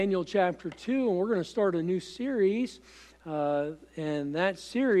Daniel chapter 2, and we're going to start a new series. And that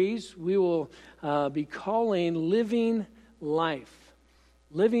series we will be calling Living Life.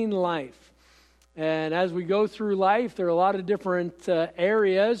 Living Life. And as we go through life, there are a lot of different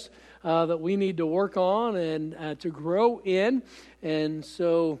areas that we need to work on and to grow in. And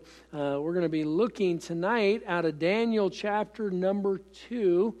so we're going to be looking tonight out of Daniel chapter number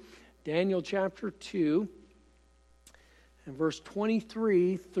 2. Daniel chapter 2. And verse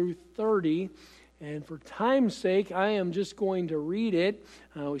 23 through 30. And for time's sake, I am just going to read it.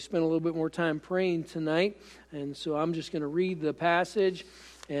 We spent a little bit more time praying tonight. And so I'm just going to read the passage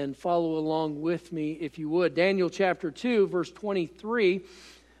and follow along with me if you would. Daniel chapter 2, verse 23.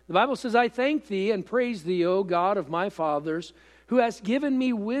 The Bible says, I thank thee and praise thee, O God of my fathers, who hast given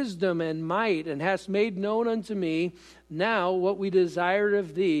me wisdom and might, and hast made known unto me now what we desired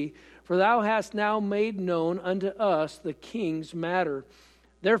of thee. For thou hast now made known unto us the king's matter.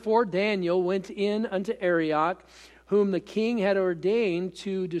 Therefore Daniel went in unto Arioch, whom the king had ordained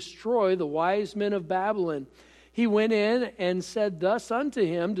to destroy the wise men of Babylon. He went in and said thus unto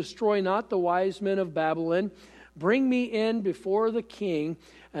him, Destroy not the wise men of Babylon. Bring me in before the king,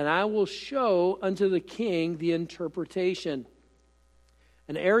 and I will show unto the king the interpretation.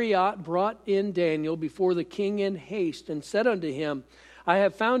 And Arioch brought in Daniel before the king in haste, and said unto him, I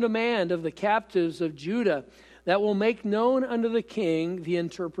have found a man of the captives of Judah that will make known unto the king the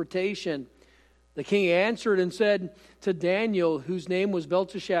interpretation. The king answered and said to Daniel, whose name was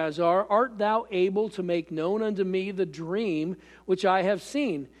Belteshazzar, Art thou able to make known unto me the dream which I have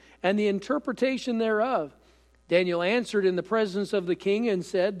seen, and the interpretation thereof? Daniel answered in the presence of the king and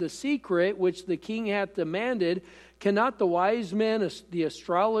said, The secret which the king hath demanded cannot the wise men, the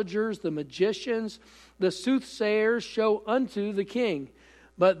astrologers, the magicians, the soothsayers show unto the king.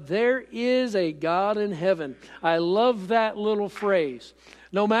 But there is a God in heaven. I love that little phrase.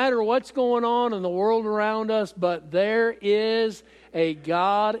 No matter what's going on in the world around us, but there is a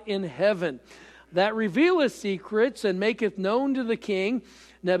God in heaven that revealeth secrets and maketh known to the king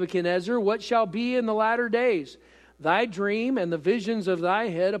Nebuchadnezzar what shall be in the latter days. Thy dream and the visions of thy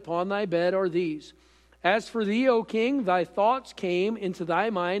head upon thy bed are these. As for thee, O king, thy thoughts came into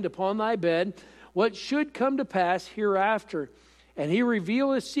thy mind upon thy bed, what should come to pass hereafter. And he that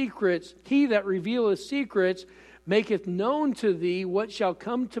revealeth secrets maketh known to thee what shall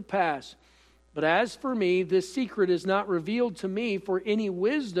come to pass. But as for me, this secret is not revealed to me for any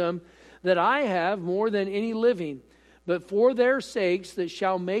wisdom that I have more than any living, but for their sakes that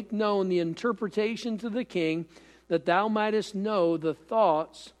shall make known the interpretation to the king, that thou mightest know the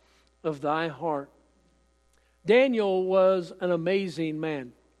thoughts of thy heart. Daniel was an amazing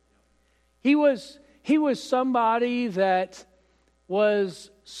man. He was somebody that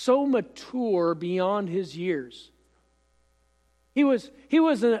was so mature beyond his years. He was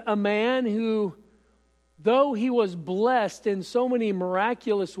a man who, though he was blessed in so many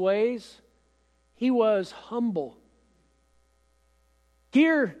miraculous ways, he was humble.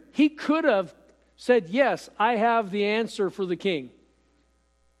 Here, he could have said, yes, I have the answer for the king.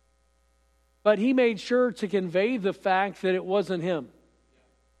 But he made sure to convey the fact that it wasn't him.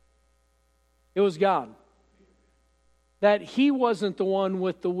 It was God. That he wasn't the one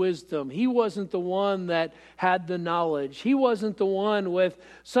with the wisdom. He wasn't the one that had the knowledge. He wasn't the one with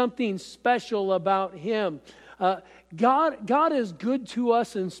something special about him. God is good to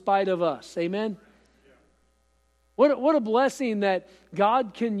us in spite of us. Amen? What a blessing that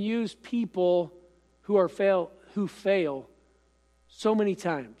God can use people who fail so many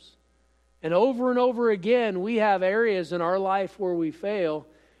times. And over again, we have areas in our life where we fail,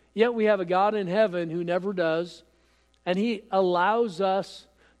 yet we have a God in heaven who never does, and He allows us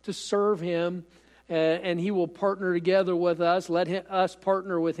to serve Him, and He will partner together with us, us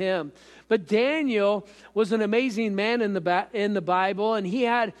partner with Him. But Daniel was an amazing man in the Bible, and he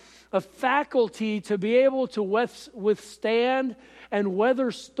had a faculty to be able to withstand and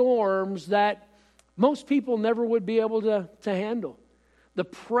weather storms that most people never would be able to handle. The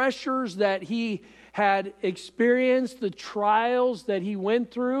pressures that he had experienced, the trials that he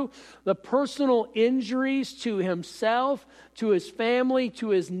went through, the personal injuries to himself, to his family, to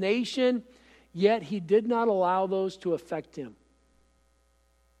his nation, yet he did not allow those to affect him.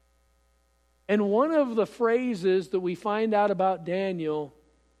 And one of the phrases that we find out about Daniel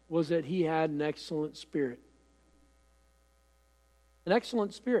was that he had an excellent spirit. An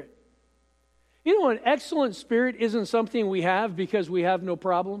excellent spirit. You know, an excellent spirit isn't something we have because we have no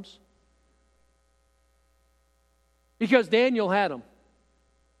problems. Because Daniel had them.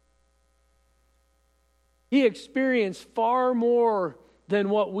 He experienced far more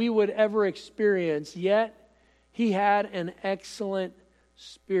than what we would ever experience, yet he had an excellent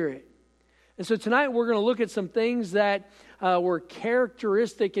Spirit. And so tonight we're going to look at some things that were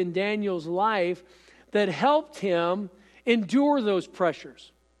characteristic in Daniel's life that helped him endure those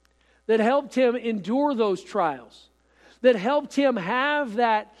pressures, that helped him endure those trials, that helped him have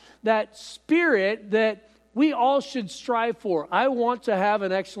that spirit that we all should strive for. I want to have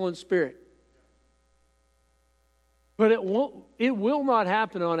an excellent spirit. But it will not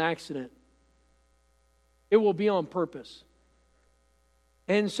happen on accident. It will be on purpose.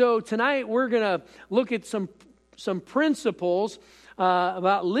 And so tonight we're going to look at some principles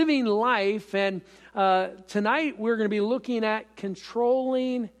about living life. And tonight we're going to be looking at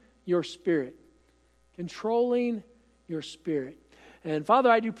controlling your spirit. Controlling your spirit. And Father,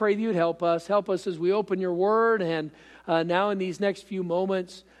 I do pray that you would help us. Help us as we open your word. And now in these next few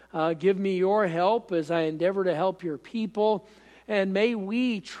moments, give me your help as I endeavor to help your people. And may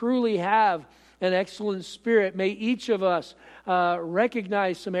we truly have an excellent spirit. May each of us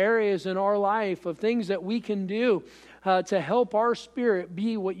recognize some areas in our life of things that we can do to help our spirit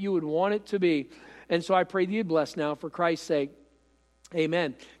be what you would want it to be. And so I pray that you bless now for Christ's sake.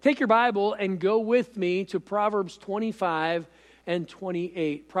 Amen. Take your Bible and go with me to Proverbs 25 and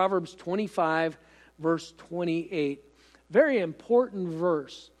 28. Proverbs 25, verse 28. Very important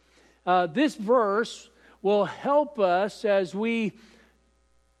verse. This verse will help us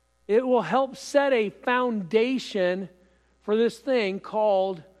it will help set a foundation for this thing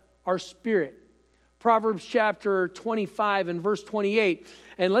called our spirit. Proverbs chapter 25 and verse 28.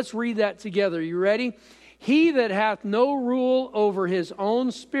 And let's read that together. You ready? He that hath no rule over his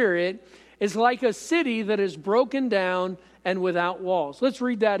own spirit is like a city that is broken down and without walls. Let's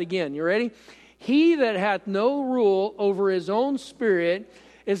read that again. You ready? He that hath no rule over his own spirit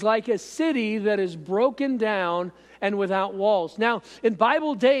is like a city that is broken down and without walls. Now, in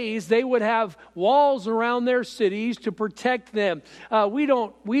Bible days, they would have walls around their cities to protect them. We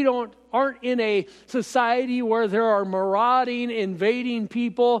aren't in a society where there are marauding, invading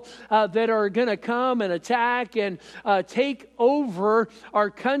people that are going to come and attack and take over our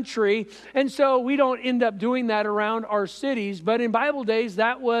country. And so we don't end up doing that around our cities. But in Bible days,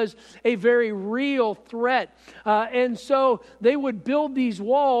 that was a very real threat. And so they would build these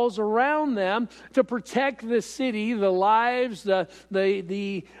walls around them to protect the city, the lives,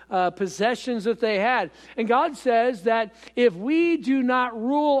 the possessions that they had. And God says that if we do not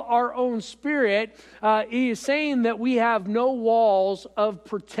rule our own spirit, he is saying that we have no walls of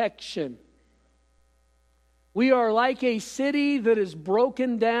protection. We are like a city that is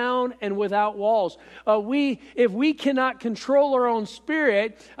broken down and without walls. If we cannot control our own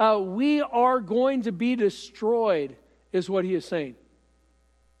spirit, we are going to be destroyed, is what he is saying.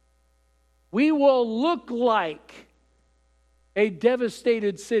 We will look like a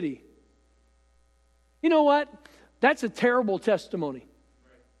devastated city. You know what? That's a terrible testimony.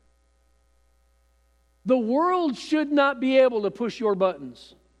 The world should not be able to push your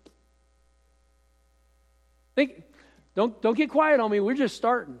buttons. Don't get quiet on me. We're just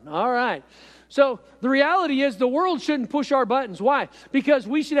starting. All right. So the reality is the world shouldn't push our buttons. Why? Because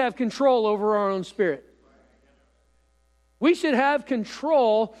we should have control over our own spirit. We should have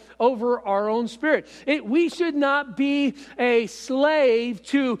control over our own spirit. We should not be a slave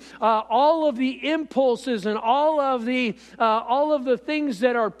to all of the impulses and all of the things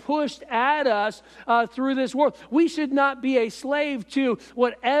that are pushed at us through this world. We should not be a slave to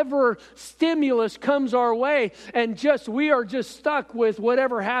whatever stimulus comes our way and we are just stuck with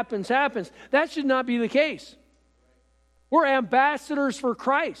whatever happens. That should not be the case. We're ambassadors for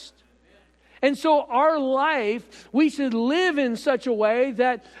Christ. And so our life, we should live in such a way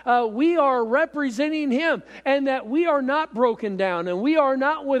that we are representing Him and that we are not broken down and we are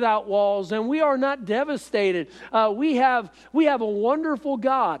not without walls and we are not devastated. We have a wonderful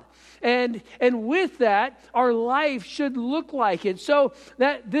God. And with that, our life should look like it. So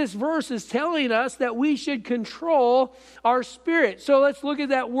that this verse is telling us that we should control our spirit. So let's look at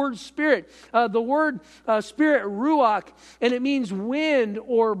that word spirit. The word spirit, ruach, and it means wind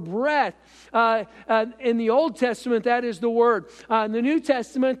or breath. In the Old Testament, that is the word. In the New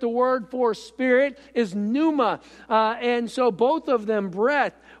Testament, the word for spirit is pneuma. And so both of them,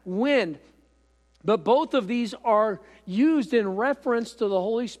 breath, wind. But both of these are used in reference to the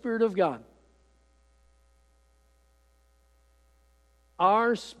Holy Spirit of God.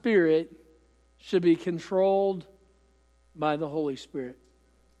 Our spirit should be controlled by the Holy Spirit.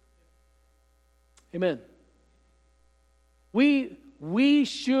 Amen. We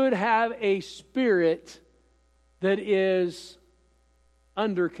should have a spirit that is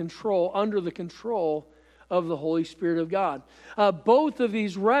under the control of the Holy Spirit of God. Both of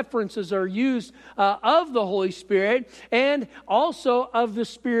these references are used of the Holy Spirit and also of the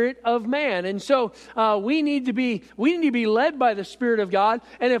Spirit of man. And so we need to be led by the Spirit of God.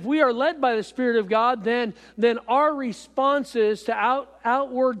 And if we are led by the Spirit of God, then our responses to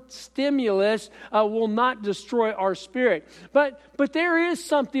outward stimulus will not destroy our spirit. But there is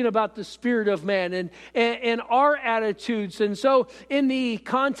something about the spirit of man and our attitudes. And so in the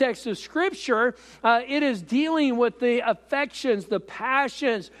context of Scripture, it is dealing with the affections, the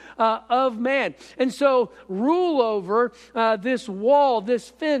passions of man. And so rule over this wall, this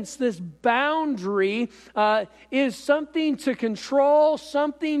fence, this boundary is something to control,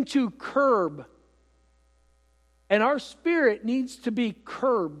 something to curb. And our spirit needs to be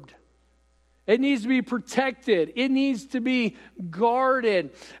curbed. It needs to be protected. It needs to be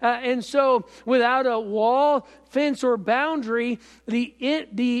guarded. And so without a wall, fence, or boundary, the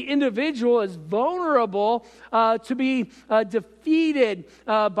individual is vulnerable to be defeated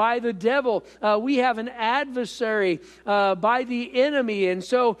by the devil. We have an adversary by the enemy. And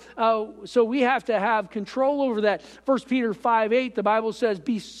so we have to have control over that. 1 Peter 5:8, the Bible says,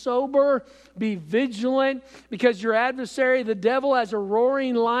 be sober, be vigilant, because your adversary, the devil, as a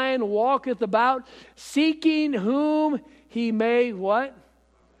roaring lion, walketh about, seeking whom he may, what?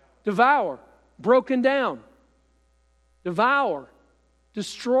 Devour. Broken down. Devour.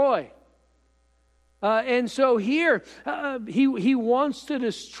 Destroy. And so here, he wants to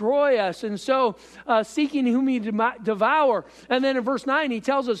destroy us. And so, seeking whom he devour. And then in verse 9, he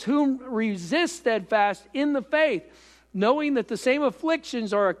tells us, whom resist steadfast in the faith, knowing that the same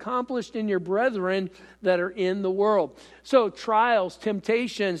afflictions are accomplished in your brethren that are in the world. So trials,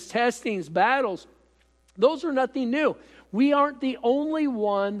 temptations, testings, battles, those are nothing new. We aren't the only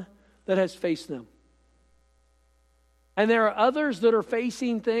one that has faced them. And there are others that are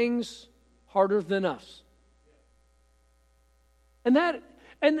facing things harder than us. And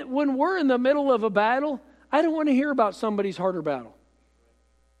when we're in the middle of a battle, I don't want to hear about somebody's harder battle.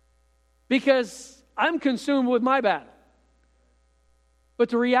 Because I'm consumed with my battle. But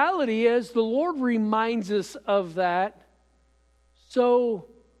the reality is the Lord reminds us of that so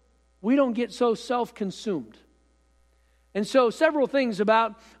we don't get so self-consumed. And so several things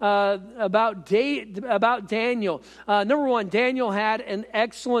about Daniel. Number one, Daniel had an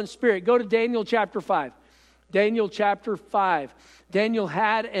excellent spirit. Go to Daniel chapter 5. Daniel chapter 5. Daniel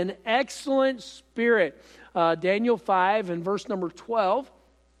had an excellent spirit. Daniel 5 and verse number 12.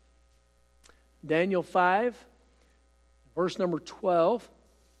 Daniel 5, verse number 12.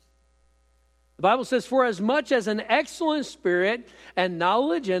 The Bible says, for as much as an excellent spirit and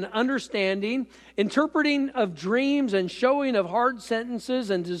knowledge and understanding, interpreting of dreams and showing of hard sentences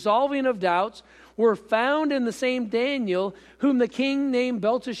and dissolving of doubts, were found in the same Daniel, whom the king named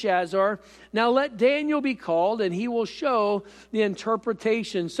Belteshazzar. Now let Daniel be called, and he will show the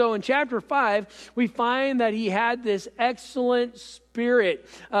interpretation. So in chapter 5, we find that he had this excellent spirit.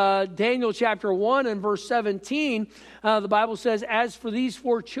 Daniel chapter 1 and verse 17, the Bible says, as for these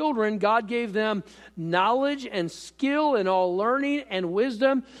 4 children, God gave them knowledge and skill in all learning and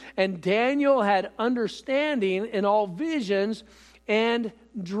wisdom, and Daniel had understanding in all visions and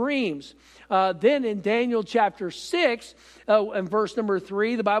dreams. Then in Daniel chapter 6 and verse number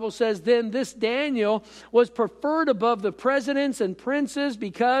 3, the Bible says, then this Daniel was preferred above the presidents and princes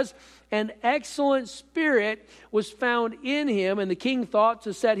because an excellent spirit was found in him, and the king thought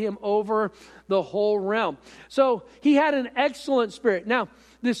to set him over the whole realm. So he had an excellent spirit. Now,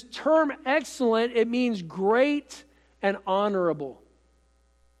 this term excellent, it means great and honorable.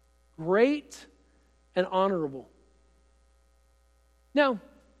 Great and honorable. Now,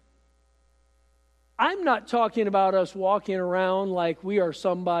 I'm not talking about us walking around like we are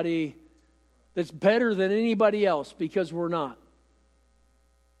somebody that's better than anybody else, because we're not.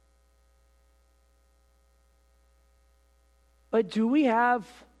 But do we have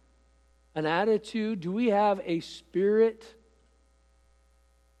an attitude? Do we have a spirit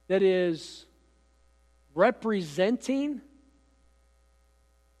that is representing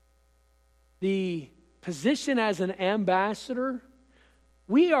the position as an ambassador?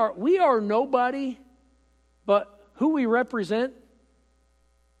 We are nobody, but who we represent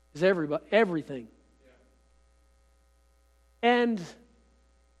is everything. And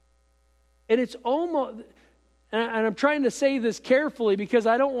it's almost, and I'm trying to say this carefully because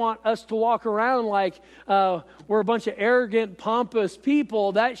I don't want us to walk around like we're a bunch of arrogant, pompous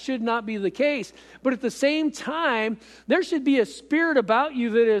people. That should not be the case. But at the same time, there should be a spirit about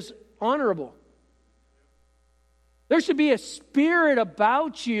you that is honorable. There should be a spirit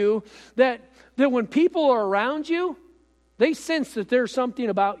about you that when people are around you, they sense that there's something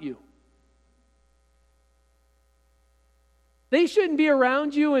about you. They shouldn't be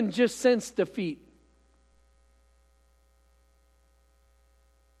around you and just sense defeat.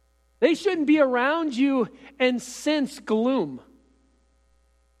 They shouldn't be around you and sense gloom.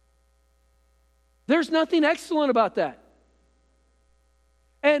 There's nothing excellent about that.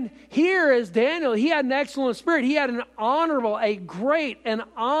 And here is Daniel. He had an excellent spirit. He had a great and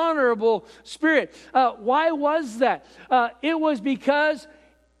honorable spirit. Why was that? It was because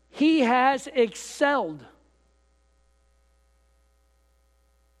he has excelled.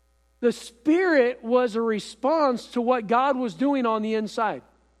 The spirit was a response to what God was doing on the inside.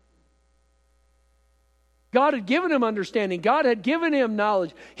 God had given him understanding. God had given him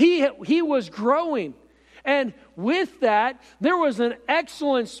knowledge. He was growing. And with that, there was an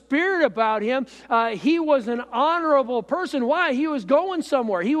excellent spirit about him. He was an honorable person. Why? He was going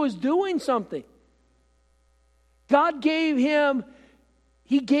somewhere. He was doing something. God gave him,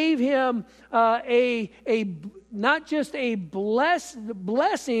 he gave him not just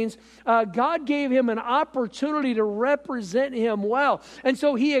blessings, God gave him an opportunity to represent him well. And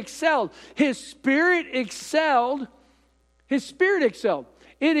so he excelled. His spirit excelled. His spirit excelled.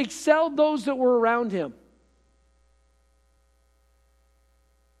 It excelled those that were around him.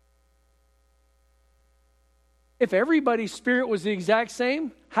 If everybody's spirit was the exact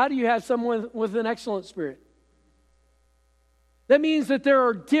same, how do you have someone with an excellent spirit? That means that there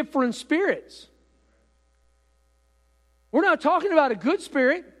are different spirits. We're not talking about a good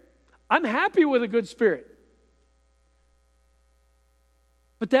spirit. I'm happy with a good spirit.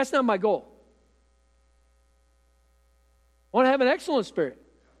 But that's not my goal. I want to have an excellent spirit.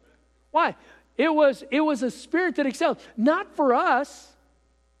 Why? It was a spirit that excelled. Not for us.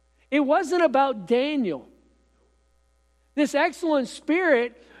 It wasn't about Daniel. This excellent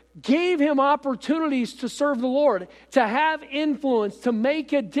spirit gave him opportunities to serve the Lord, to have influence, to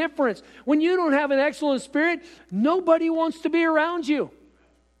make a difference. When you don't have an excellent spirit, nobody wants to be around you.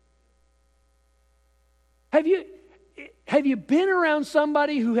 Have you been around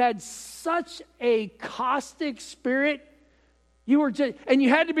somebody who had such a caustic spirit? And you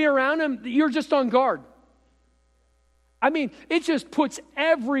had to be around them, you're just on guard. I mean, it just puts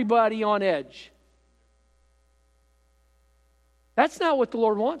everybody on edge. That's not what the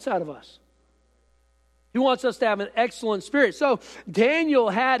Lord wants out of us. He wants us to have an excellent spirit. So Daniel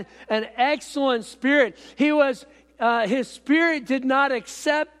had an excellent spirit. His spirit did not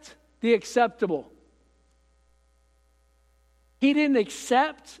accept the acceptable. He didn't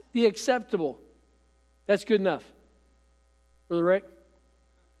accept the acceptable. That's good enough. Brother Rick?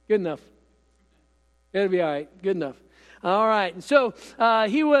 Good enough. It'll be all right. Good enough. All right. And so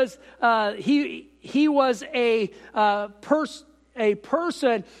he was a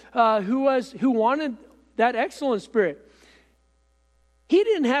person who wanted that excellent spirit. He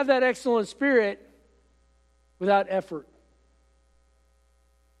didn't have that excellent spirit without effort.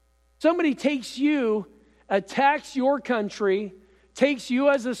 Somebody takes you, attacks your country, takes you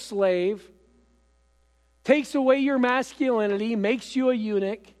as a slave, takes away your masculinity, makes you a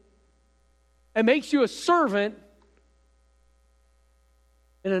eunuch, and makes you a servant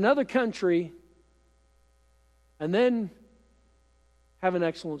in another country, and then have an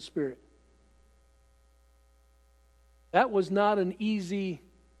excellent spirit. That was not an easy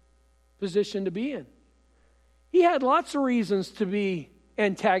position to be in. He had lots of reasons to be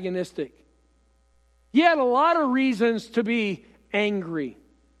antagonistic. He had a lot of reasons to be angry.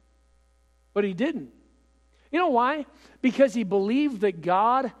 But he didn't. You know why? Because he believed that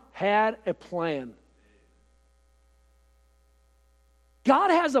God had a plan. God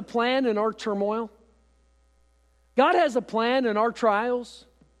has a plan in our turmoil. God has a plan in our trials.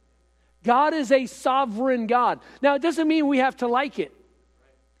 God is a sovereign God. Now, it doesn't mean we have to like it.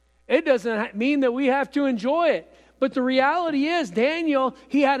 It doesn't mean that we have to enjoy it. But the reality is, Daniel,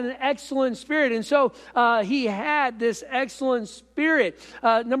 he had an excellent spirit. And so he had this excellent spirit.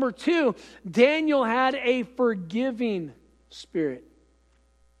 Number two, Daniel had a forgiving spirit.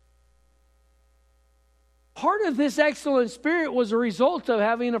 Part of this excellent spirit was a result of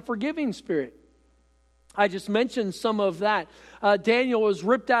having a forgiving spirit. I just mentioned some of that. Daniel was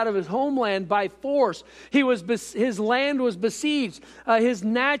ripped out of his homeland by force. His land was besieged. His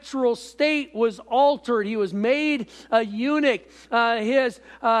natural state was altered. He was made a eunuch.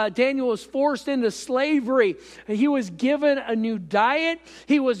 Daniel was forced into slavery. He was given a new diet.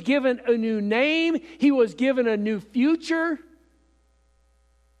 He was given a new name. He was given a new future.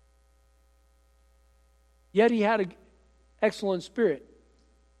 Yet he had an excellent spirit.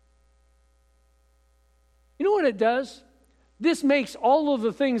 You know what it does? This makes all of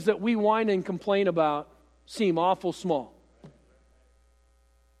the things that we whine and complain about seem awful small.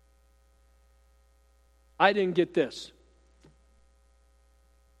 I didn't get this.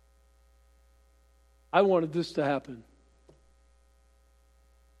 I wanted this to happen.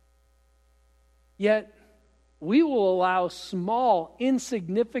 Yet, we will allow small,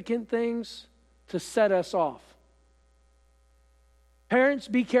 insignificant things to set us off. Parents,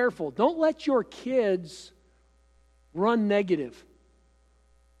 be careful. Don't let your kids run negative.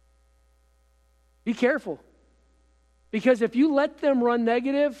 Be careful. Because if you let them run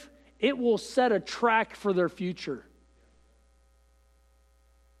negative, it will set a track for their future.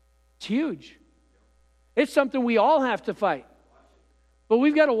 It's huge. It's something we all have to fight. But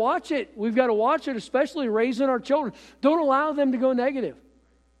we've got to watch it. We've got to watch it, especially raising our children. Don't allow them to go negative.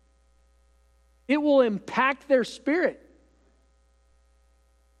 It will impact their spirit.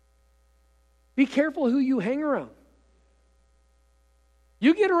 Be careful who you hang around.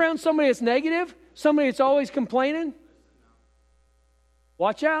 You get around somebody that's negative, somebody that's always complaining,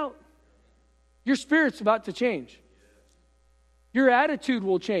 watch out. Your spirit's about to change. Your attitude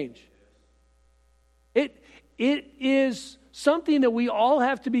will change. It is something that we all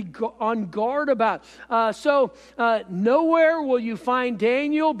have to be on guard about. Nowhere will you find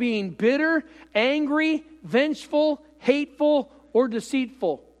Daniel being bitter, angry, vengeful, hateful, or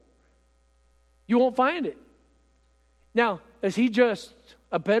deceitful. You won't find it. Now, is he just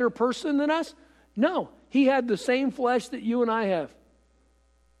a better person than us? No, he had the same flesh that you and I have.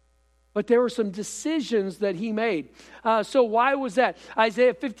 But there were some decisions that he made. So why was that?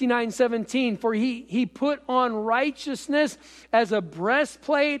 Isaiah 59:17, for he put on righteousness as a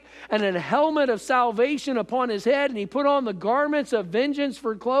breastplate and a helmet of salvation upon his head, and he put on the garments of vengeance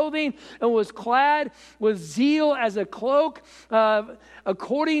for clothing, and was clad with zeal as a cloak.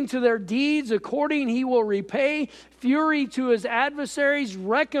 According to their deeds, according he will repay fury to his adversaries,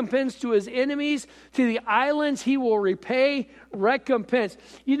 recompense to his enemies. To the islands he will repay recompense.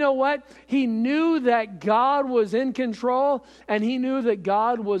 You know what? He knew that God was in control, and he knew that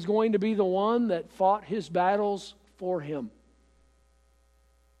God was going to be the one that fought his battles for him.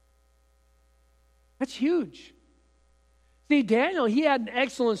 That's huge. See, Daniel, he had an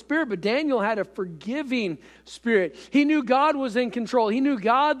excellent spirit, but Daniel had a forgiving spirit. He knew God was in control. He knew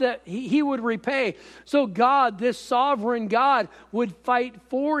God that he would repay. So God, this sovereign God, would fight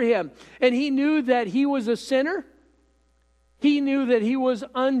for him. And he knew that he was a sinner. He knew that he was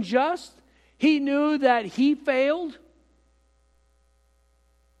unjust. He knew that he failed.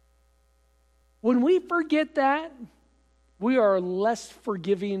 When we forget that, we are less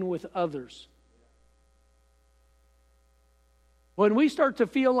forgiving with others. When we start to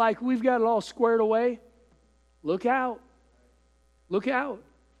feel like we've got it all squared away, look out. Look out.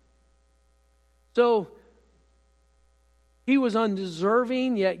 So, he was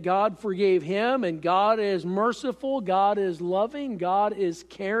undeserving, yet God forgave him, and God is merciful, God is loving, God is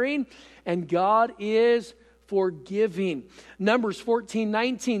caring, and God is forgiving. Numbers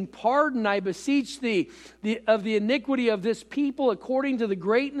 14:19, pardon, I beseech thee, of the iniquity of this people according to the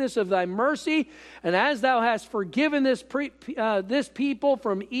greatness of thy mercy, and as thou hast forgiven this people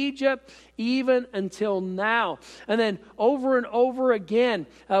from Egypt, even until now. And then over and over again,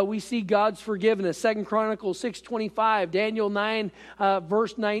 we see God's forgiveness. 2 Chronicles 6:25, Daniel 9,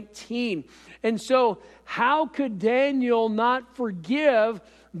 verse 19. And so, how could Daniel not forgive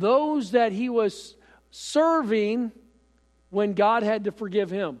those that he was serving when God had to forgive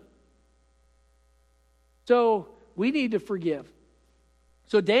him? So we need to forgive.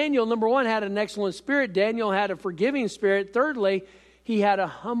 So Daniel, number one, had an excellent spirit. Daniel had a forgiving spirit. Thirdly, he had a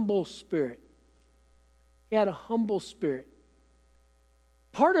humble spirit. He had a humble spirit.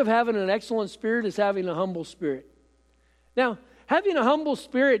 Part of having an excellent spirit is having a humble spirit. Now, having a humble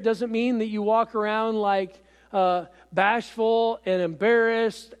spirit doesn't mean that you walk around like bashful and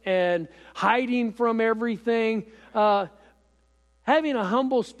embarrassed and hiding from everything. Having a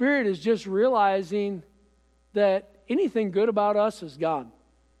humble spirit is just realizing that anything good about us is God.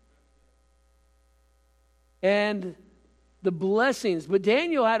 And the blessings. But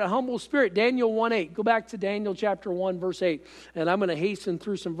Daniel had a humble spirit. Daniel 1:8. Go back to Daniel chapter 1, verse 8. And I'm going to hasten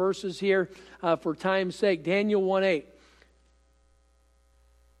through some verses here for time's sake. Daniel 1:8.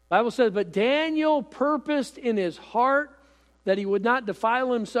 Bible says, but Daniel purposed in his heart that he would not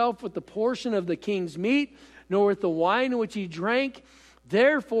defile himself with the portion of the king's meat, nor with the wine which he drank.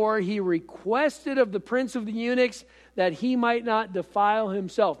 Therefore he requested of the prince of the eunuchs that he might not defile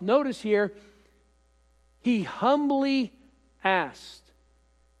himself. Notice here, he humbly asked.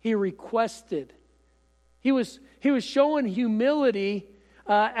 He requested. He was showing humility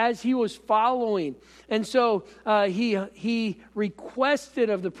as he was following. And so he requested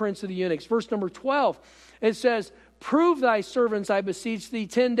of the prince of the eunuchs. Verse number 12, it says, Prove thy servants, I beseech thee,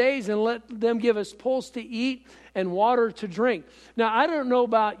 10 days, and let them give us pulse to eat and water to drink. Now, I don't know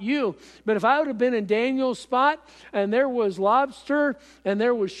about you, but if I would have been in Daniel's spot and there was lobster and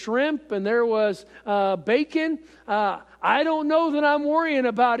there was shrimp and there was bacon, I don't know that I'm worrying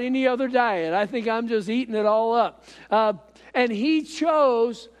about any other diet. I think I'm just eating it all up. And he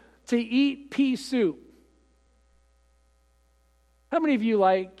chose to eat pea soup. How many of you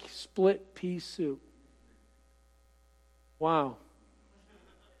like split pea soup? Wow.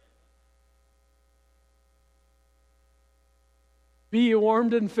 Be you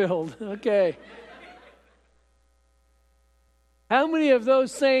warmed and filled. Okay. How many of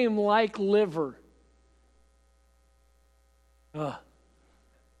those same like liver? All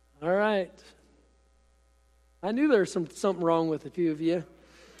right. I knew there was something wrong with a few of you.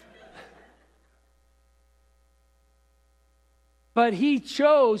 But he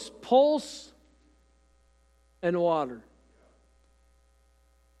chose pulse and water.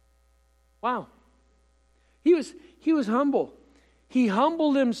 Wow. He was humble. He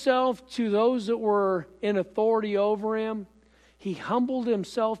humbled himself to those that were in authority over him. He humbled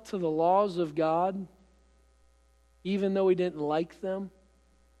himself to the laws of God, even though he didn't like them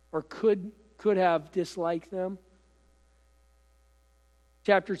or could have disliked them.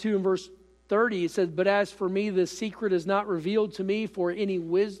 Chapter 2 and verse 30, it says, "But as for me, this secret is not revealed to me for any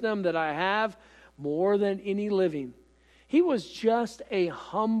wisdom that I have more than any living." He was just a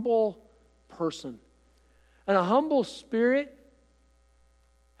humble person. And a humble spirit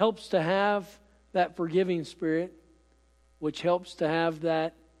helps to have that forgiving spirit, which helps to have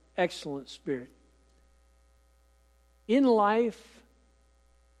that excellent spirit. In life,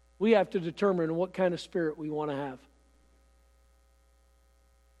 we have to determine what kind of spirit we want to have.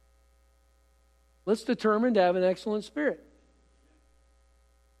 Let's determine to have an excellent spirit.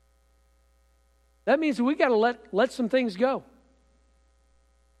 That means we got to let some things go.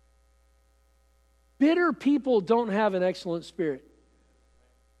 Bitter people don't have an excellent spirit.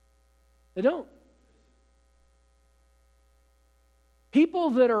 They don't. People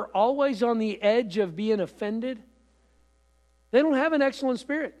that are always on the edge of being offended, they don't have an excellent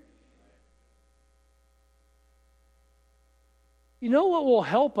spirit. You know what will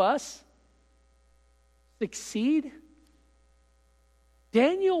help us succeed?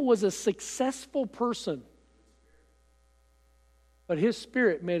 Daniel was a successful person, but his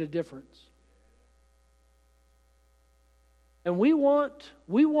spirit made a difference. And we want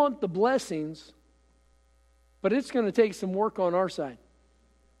the blessings, but it's going to take some work on our side.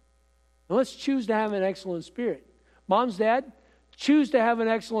 And let's choose to have an excellent spirit. Moms, Dad, choose to have an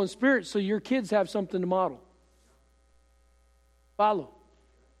excellent spirit so your kids have something to model. Follow.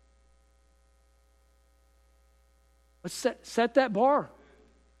 Let's set that bar.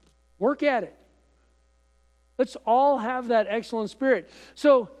 Work at it. Let's all have that excellent spirit.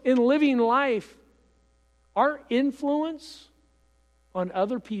 So in living life, our influence on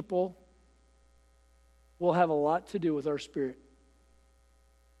other people will have a lot to do with our spirit,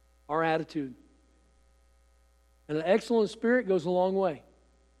 our attitude. And an excellent spirit goes a long way.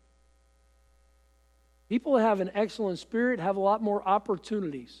 People who have an excellent spirit have a lot more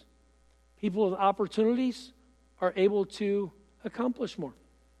opportunities. People with opportunities are able to accomplish more.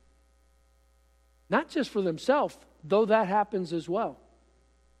 Not just for themselves, though that happens as well,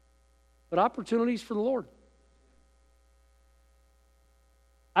 but opportunities for the Lord.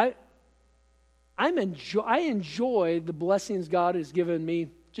 I enjoy the blessings God has given me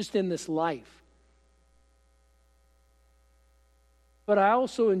just in this life. But I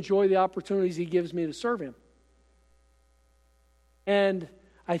also enjoy the opportunities He gives me to serve Him. And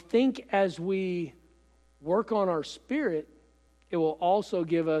I think as we work on our spirit, it will also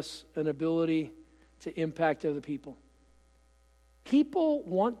give us an ability to impact other people. People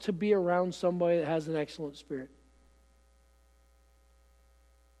want to be around somebody that has an excellent spirit.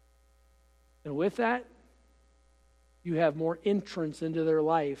 And with that, you have more entrance into their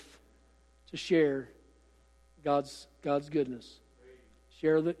life to share God's goodness.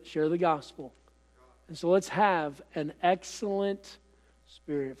 Share the gospel. And so let's have an excellent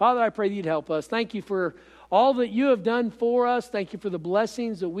spirit. Father, I pray that You'd help us. Thank You for all that You have done for us. Thank You for the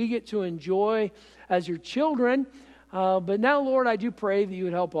blessings that we get to enjoy as Your children. But now, Lord, I do pray that You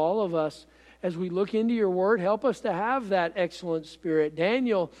would help all of us as we look into Your word. Help us to have that excellent spirit.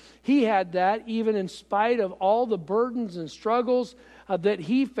 Daniel, he had that even in spite of all the burdens and struggles that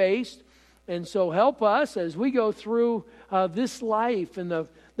he faced. And so help us as we go through this life and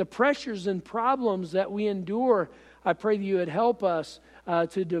the pressures and problems that we endure. I pray that You would help us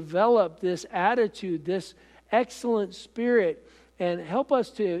to develop this attitude, this excellent spirit, and help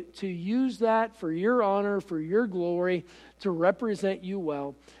us to use that for your honor, for your glory, to represent you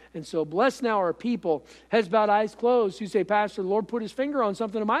well. And so bless now our people, heads bowed, eyes closed, who say, Pastor, the Lord put his finger on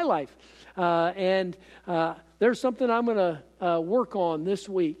something in my life. And there's something I'm going to work on this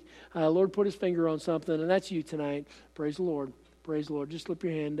week. Lord put his finger on something, and that's you tonight. Praise the Lord. Praise the Lord. Just slip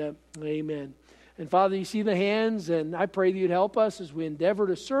your hand up. Amen. And Father, you see the hands, and I pray that you'd help us as we endeavor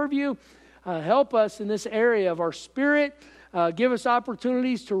to serve you. Help us in this area of our spirit. Give us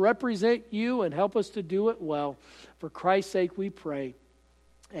opportunities to represent you and help us to do it well. For Christ's sake we pray.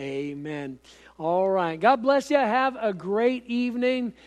 Amen. All right. God bless you. Have a great evening.